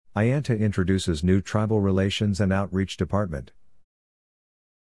IANTA introduces new Tribal Relations and Outreach Department.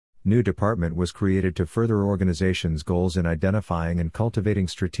 New department was created to further organization's goals in identifying and cultivating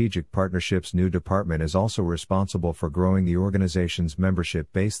strategic partnerships. New department is also responsible for growing the organization's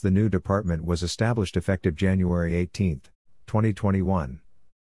membership base. The new department was established effective January 18, 2021.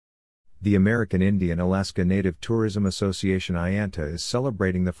 The American Indian Alaska Native Tourism Association IANTA is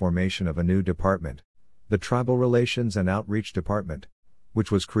celebrating the formation of a new department, the Tribal Relations and Outreach Department, which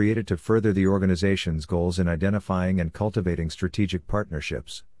was created to further the organization's goals in identifying and cultivating strategic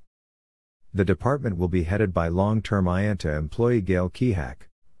partnerships. The department will be headed by long-term IANTA employee Gail Kihak,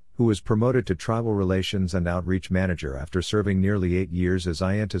 who was promoted to Tribal Relations and Outreach Manager after serving nearly 8 years as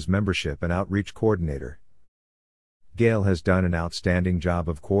IANTA's Membership and Outreach Coordinator. Gail has done an outstanding job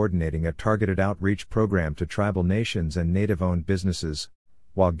of coordinating a targeted outreach program to tribal nations and Native-owned businesses,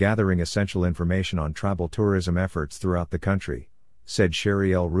 while gathering essential information on tribal tourism efforts throughout the country, said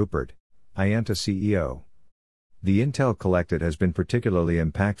Sherry L. Rupert, IANTA CEO. The intel collected has been particularly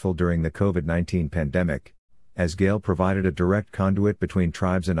impactful during the COVID-19 pandemic, as Gail provided a direct conduit between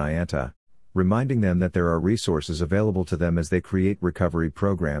tribes and IANTA, reminding them that there are resources available to them as they create recovery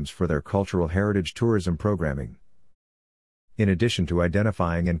programs for their cultural heritage tourism programming. In addition to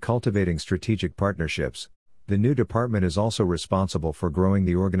identifying and cultivating strategic partnerships, the new department is also responsible for growing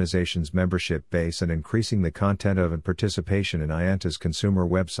the organization's membership base and increasing the content of and participation in IANTA's consumer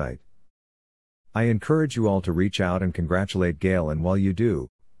website. I encourage you all to reach out and congratulate Gail, and while you do,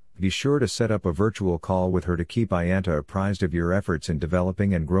 be sure to set up a virtual call with her to keep IANTA apprised of your efforts in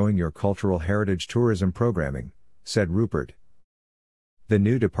developing and growing your cultural heritage tourism programming, said Rupert. The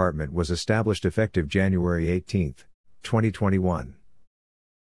new department was established effective January 18, 2021.